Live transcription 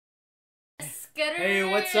Hey,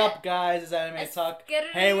 what's up, guys? It's Anime Talk.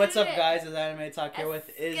 Hey, what's up, guys? It's Anime Talk here with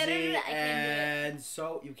Izzy. And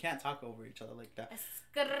so, you can't talk over each other like that.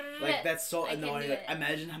 Like, that's so annoying. Like,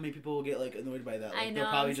 imagine how many people will get, like, annoyed by that. Like, I know, they'll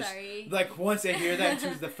probably sorry. Like, once they hear that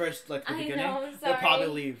into the first, like, the beginning, I'm they'll probably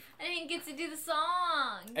sorry. leave. I didn't get to do the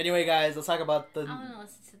song. Anyway, guys, let's talk about the... I want to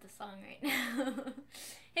listen to the song right now.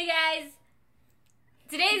 Hey, guys.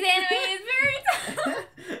 Today's anime is Fairy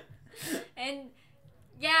Tail. And,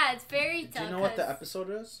 yeah, it's Fairy Tail. Do you know what the episode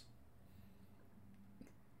is?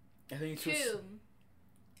 I think it's 2.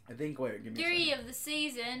 I think, wait, give me 3 of the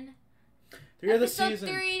season. 3 of the Episode season.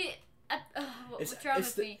 3. What's wrong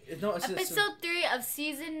with me? Episode 3 of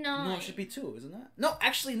season 9. No, it should be 2, isn't it? No,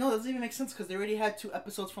 actually, no, that doesn't even make sense because they already had 2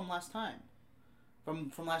 episodes from last time.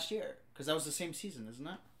 From last year. Because that was the same season, isn't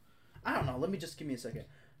it? I don't know. Let me just give me a second.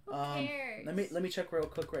 Who cares? Let me check real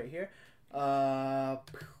quick right here.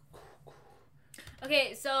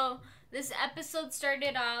 Okay, so this episode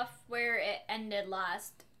started off where it ended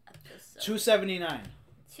last episode. 279.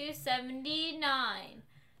 279.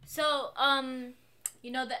 So,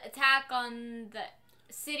 you know, the attack on the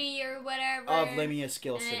city or whatever. Of Lamia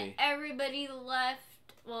Skill and City. Everybody left.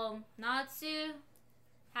 Well, Natsu,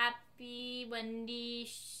 Happy, Wendy,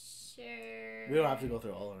 We don't have to go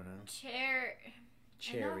through all of them now. Cherry.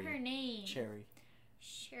 I know her name. Cherry.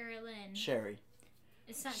 Sherilyn. Sherry.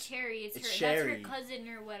 It's not Cherry. It's her. Sherry. That's her cousin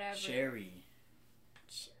or whatever. Sherry.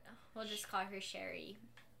 We'll just call her Sherry.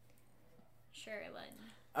 Sherilyn.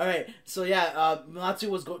 Alright, so yeah, Natsu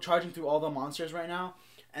was charging through all the monsters right now.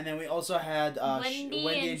 And then we also had Wendy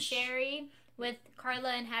and Sherry with Carla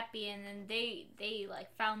and Happy, and then they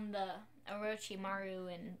like found the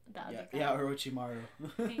Orochimaru and the other guy. Yeah, Orochimaru.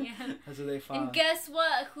 Yeah. That's what they found. And guess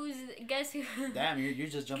what? Guess who? Damn, you're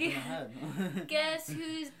just jumping ahead. Guess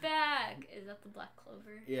who's back? Is that the Black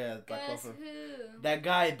Clover? Yeah, Black Guess Clover. who? That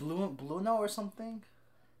guy, Bluno or something?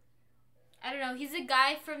 I don't know. He's a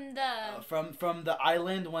guy from the... From the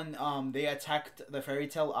island when they attacked the Fairy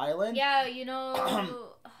Tail Island. Yeah, you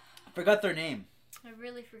know... Forgot their name. I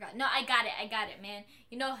really forgot. No, I got it, man.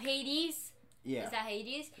 You know Hades? Yeah. Is that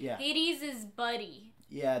Hades? Yeah. Hades is Buddy.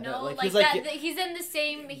 Yeah, no, like he's like he's in the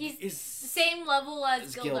same. He's the same level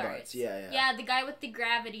as Gildarts. Yeah. Yeah, the guy with the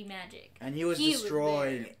gravity magic. And he was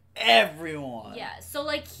destroying everyone. Yeah, so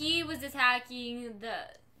like he was attacking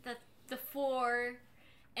the 4,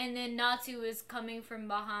 and then Natsu was coming from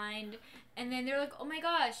behind, and then they're like, "Oh my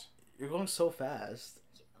gosh, you're going so fast."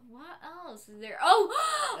 What else is there? Oh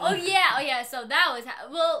yeah. So that was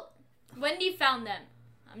well, Wendy found them.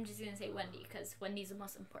 I'm just gonna say Wendy because Wendy's the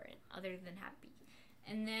most important, other than Happy.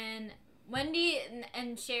 And then Wendy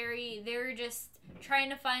and Sherry, they were just trying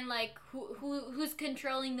to find like who's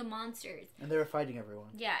controlling the monsters. And they were fighting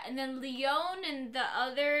everyone. Yeah, and then Leon and the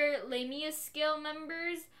other Lamia Scale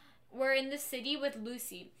members were in the city with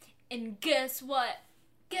Lucy. And guess what?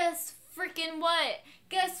 Guess freaking what?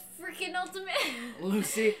 Guess freaking Ultimate.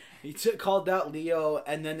 Lucy, called out Leo,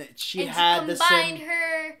 and then she had combined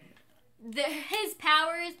his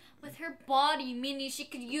powers with her body, meaning she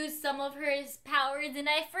could use some of her powers, and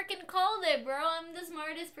I freaking called it, bro. I'm the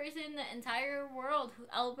smartest person in the entire world.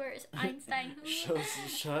 Albert Einstein.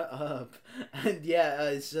 Shut up. And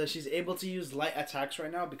yeah, so she's able to use light attacks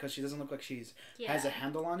right now because she doesn't look like has a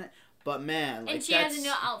handle on it. But man, like, and she has a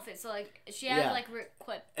new outfit, so like she has like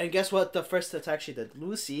equipped. And guess what? The first attack she did,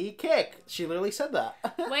 Lucy kick. She literally said that.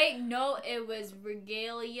 Wait, no, it was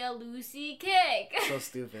Regalia Lucy kick. So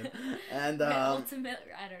stupid. And ultimate,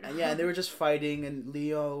 I don't know. Yeah, and they were just fighting, and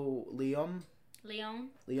Leon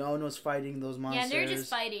was fighting those monsters. Yeah, and they were just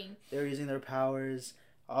fighting. They were using their powers.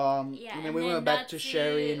 And then we went back to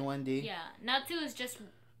Sherry and Wendy. Yeah, Natsu was just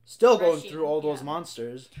still going through all those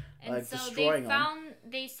monsters, and like so destroying them.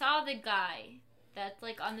 They saw the guy that's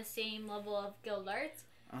like on the same level of Gildarts,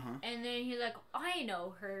 and then he's like, I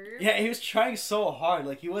know her. Yeah, he was trying so hard.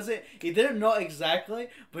 Like he didn't know exactly,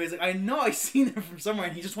 but he's like, I know I've seen them from somewhere,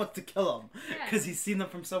 and he just wants to kill them because he's seen them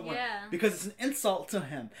from somewhere. Yeah. Because it's an insult to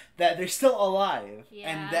him that they're still alive, yeah,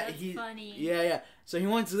 and that that's funny. Yeah. So he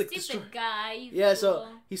wanted to like destroy the guy. Yeah, so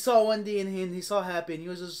he saw Wendy and he saw Happy, and he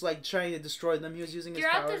was just like trying to destroy them. He was using his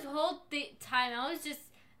power. Throughout this whole time, I was just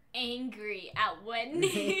angry at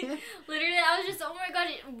Wendy. Literally, I was just, oh my god,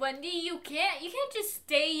 Wendy, you can't just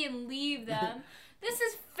stay and leave them. This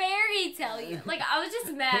is Fairy Tail. Like, I was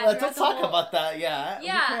just mad. Let's talk about that. Yeah.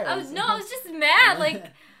 I was just mad.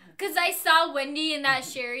 Like, because I saw Wendy and that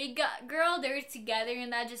Sherry girl, they were together,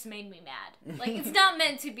 and that just made me mad. Like, it's not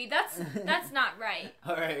meant to be. That's not right.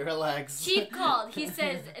 All right, relax. Chief called. He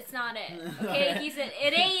says it's not it. Okay? He said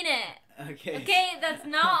it ain't it. Okay. Okay? That's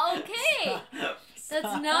not okay.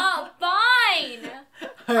 That's not fine.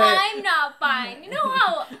 Right. I'm not fine. fine. You know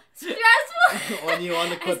how stressful. When you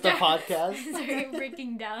want to quit the podcast. I started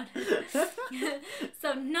breaking down.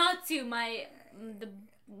 So Natsu,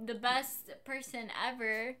 the best person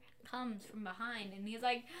ever, comes from behind and he's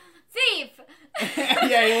like, thief!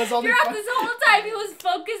 Yeah, he was only throughout this whole time he was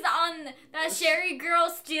focused on that Sherry girl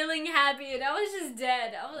stealing Happy, and I was just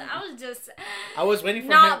dead. I was waiting for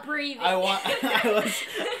not him, breathing. I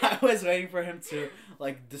was waiting for him to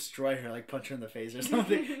like destroy her, like punch her in the face or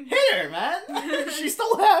something. Hit her, man. She's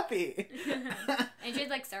still happy. And she's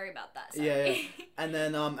like, sorry about that. Sorry. Yeah. And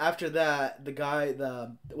then after that, the guy,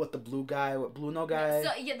 Blue No guy.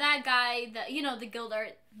 So yeah, that guy, the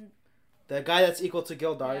Gildart. The guy that's equal to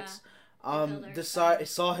Gildarts.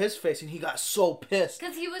 Saw his face and he got so pissed.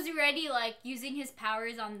 Because he was already like using his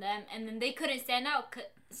powers on them, and then they couldn't stand up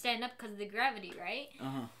because of the gravity, right?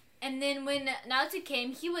 And then when Natsu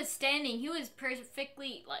came, he was standing. He was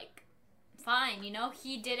perfectly like fine,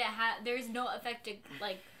 He didn't have. There's no effect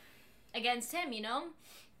like against him,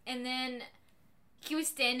 And then he was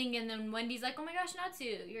standing, and then Wendy's like, "Oh my gosh,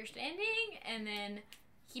 Natsu, you're standing," and then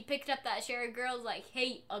he picked up that Sherry girl's like,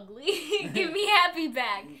 "Hey, ugly, give me Happy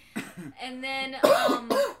back." And then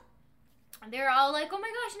they're all like, "Oh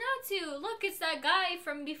my gosh, Natsu, look, it's that guy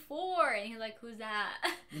from before." And he's like, "Who's that?"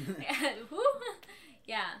 Who?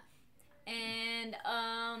 Yeah. And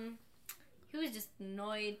he was just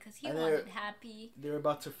annoyed because he wanted Happy. They were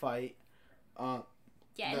about to fight. And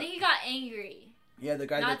then he got angry. Yeah, the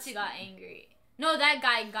guy Natsu got angry. No, that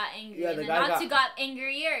guy got angry. Yeah, and then Natsu got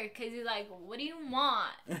angrier because he's like, "What do you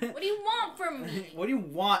want? What do you want from me? What do you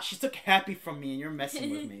want? She took Happy from me and you're messing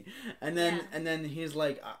with me." And then he's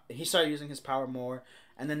like, he started using his power more.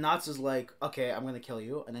 And then Natsu's like, "Okay, I'm going to kill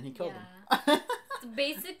you." And then he killed him. So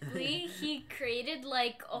basically, he created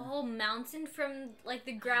like a whole mountain from like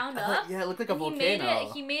the ground up. Yeah, it looked like a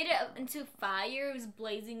volcano. He made it into fire. It was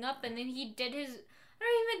blazing up. And then he did his... I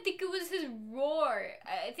don't even think it was his roar.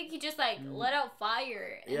 I think he just like let out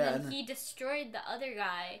fire, and then he destroyed the other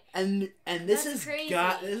guy. And this is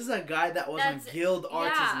a guy that was on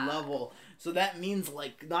Gildarts' level. So that means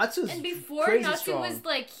like Natsu's and before crazy Natsu strong. was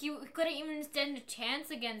like he couldn't even stand a chance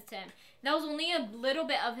against him. That was only a little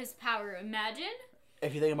bit of his power. Imagine.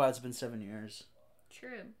 If you think about it, it's been 7 years.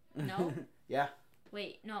 True. No. Yeah.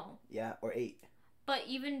 Wait, no. Yeah, or 8. But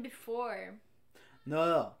even before.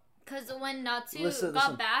 No. Because when Natsu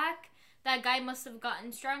got back, that guy must have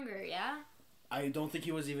gotten stronger, yeah? I don't think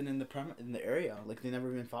he was even in the area. Like, they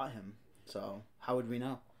never even fought him. So, how would we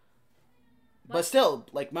know? What? But still,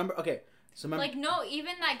 like, remember... Okay, so remember... Like, no,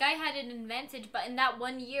 even that guy had an advantage, but in that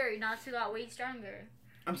 1 year, Natsu got way stronger.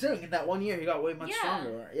 I'm saying, in that 1 year, he got way much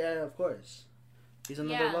stronger. Yeah, of course. He's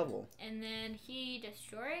another level. And then he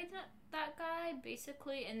destroyed that guy,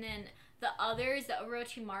 basically, and then... The others, the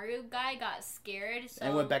Orochimaru guy, got scared. So...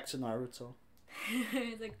 And went back to Naruto.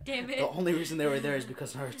 He's like, damn it. The only reason they were there is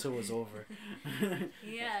because Naruto was over.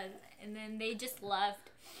 Yeah, and then they just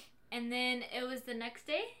left. And then it was the next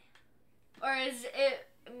day? Or is it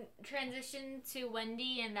transitioned to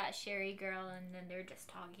Wendy and that Sherry girl, and then they're just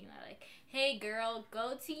talking about like, "Hey girl,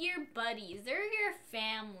 go to your buddies. They're your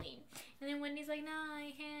family." And then Wendy's like, "No,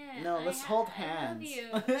 I can't. No, let's hold hands."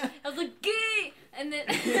 I love you. I was like, "Gay!" And then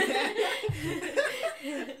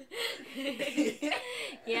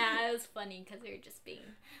yeah, it was funny because they were just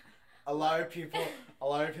being. A lot of people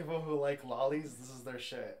who like lollies, this is their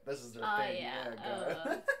shit. This is their thing.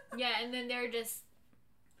 Yeah, and then they're just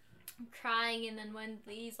crying, and then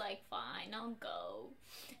Wendy's like, "Fine, I'll go."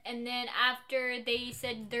 And then after they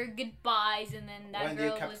said their goodbyes, and then that Wendy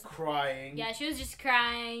girl kept crying. Yeah, she was just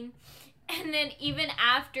crying. And then even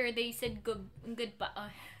after they said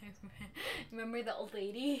goodbye, remember the old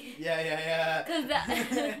lady? Yeah.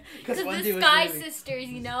 Because the Sky Sisters,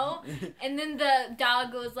 And then the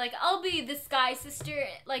dog was like, "I'll be the Sky Sister,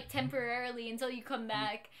 like, temporarily until you come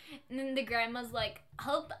back." And then the grandma's like,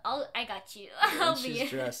 I got you. She's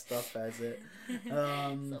dressed up as it.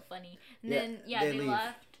 So funny. And then, they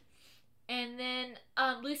left. And then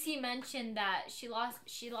Lucy mentioned that she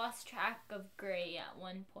lost track of Gray at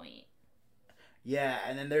one point. Yeah,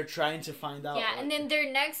 and then they're trying to find out. Yeah, and then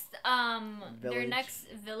their next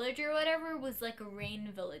village or whatever was like a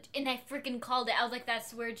rain village, and I freaking called it. I was like,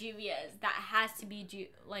 "That's where Juvia is. That has to be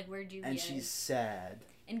where Juvia is." And she's sad.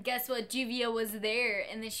 And guess what? Juvia was there,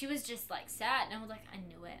 and then she was just like sad, and I was like, "I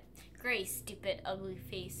knew it." Gray, stupid, ugly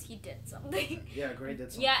face. He did something. Yeah, Gray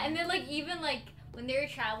did something. Yeah, and then like even like when they were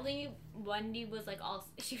traveling, Wendy was like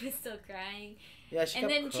she was still crying. Yeah, she kept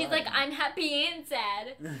And then crying. she's like, "I'm happy and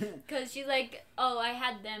sad," because she's like, "Oh, I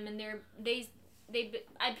had them, and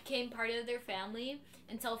I became part of their family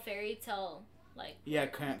until Fairy Tail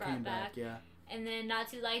came back. Yeah. And then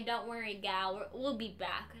Natsu's like, don't worry, gal, we'll be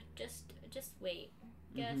back. Just wait.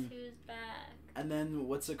 Guess who's back? And then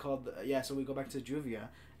what's it called? Yeah, so we go back to Juvia,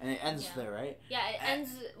 and it ends there, right? Yeah, it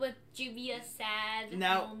ends with Juvia's sad,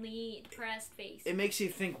 lonely, depressed face. It makes you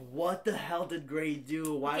think, what the hell did Gray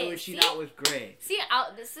do? Why was she not with Gray? See,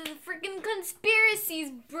 this is freaking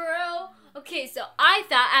conspiracies, bro. Okay, so I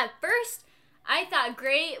thought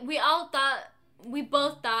Gray. We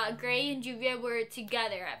both thought Gray and Juvia were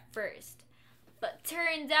together at first, but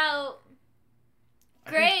turns out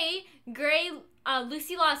Gray.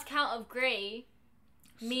 Lucy lost count of Gray,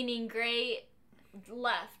 meaning Gray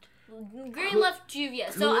left. Gray left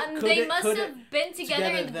Juvia, so they must have been together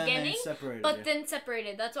in the beginning, but then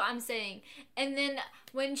separated. That's what I'm saying. And then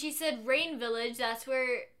when she said Rain Village, that's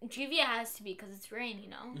where Juvia has to be because it's rain, you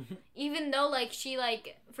know. Even though she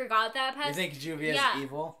forgot that past. You think Juvia's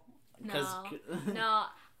evil? No.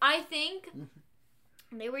 I think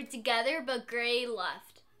they were together, but Gray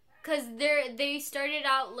left. Because they started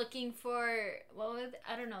out looking for,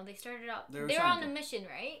 I don't know, they started out, they were on a mission,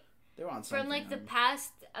 right? They were on something. From the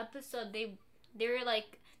past episode, they were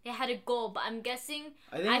they had a goal, but I'm guessing,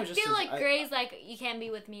 I feel like Gray's you can't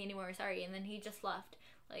be with me anymore, sorry, and then he just left.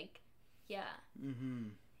 Yeah. Mm-hmm.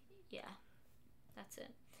 Yeah. That's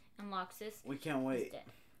it. And Loxus. We can't wait.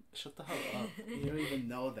 Shut the hell up. You don't even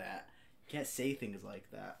know that. You can't say things like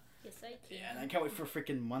that. Yes, I can. Yeah, and I can't wait for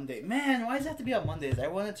freaking Monday. Man, why does it have to be on Mondays? I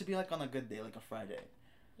want it to be on a good day, like a Friday.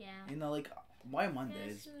 Yeah. You know, why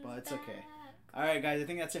Mondays? But it's okay. Alright, guys, I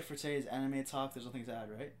think that's it for today's anime talk. There's nothing to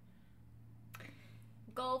add, right?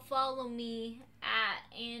 Go follow me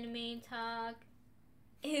at Anime Talk.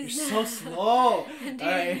 You're so slow.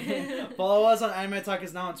 Alright. Follow us on Anime Talk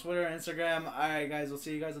is now on Twitter and Instagram. Alright, guys, we'll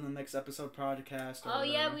see you guys on the next episode podcast. Oh,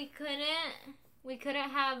 yeah, we couldn't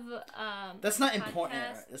have That's not important.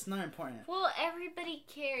 That's not important. Well, everybody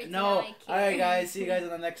cares. No. Alright, guys. See you guys on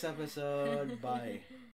the next episode. Bye.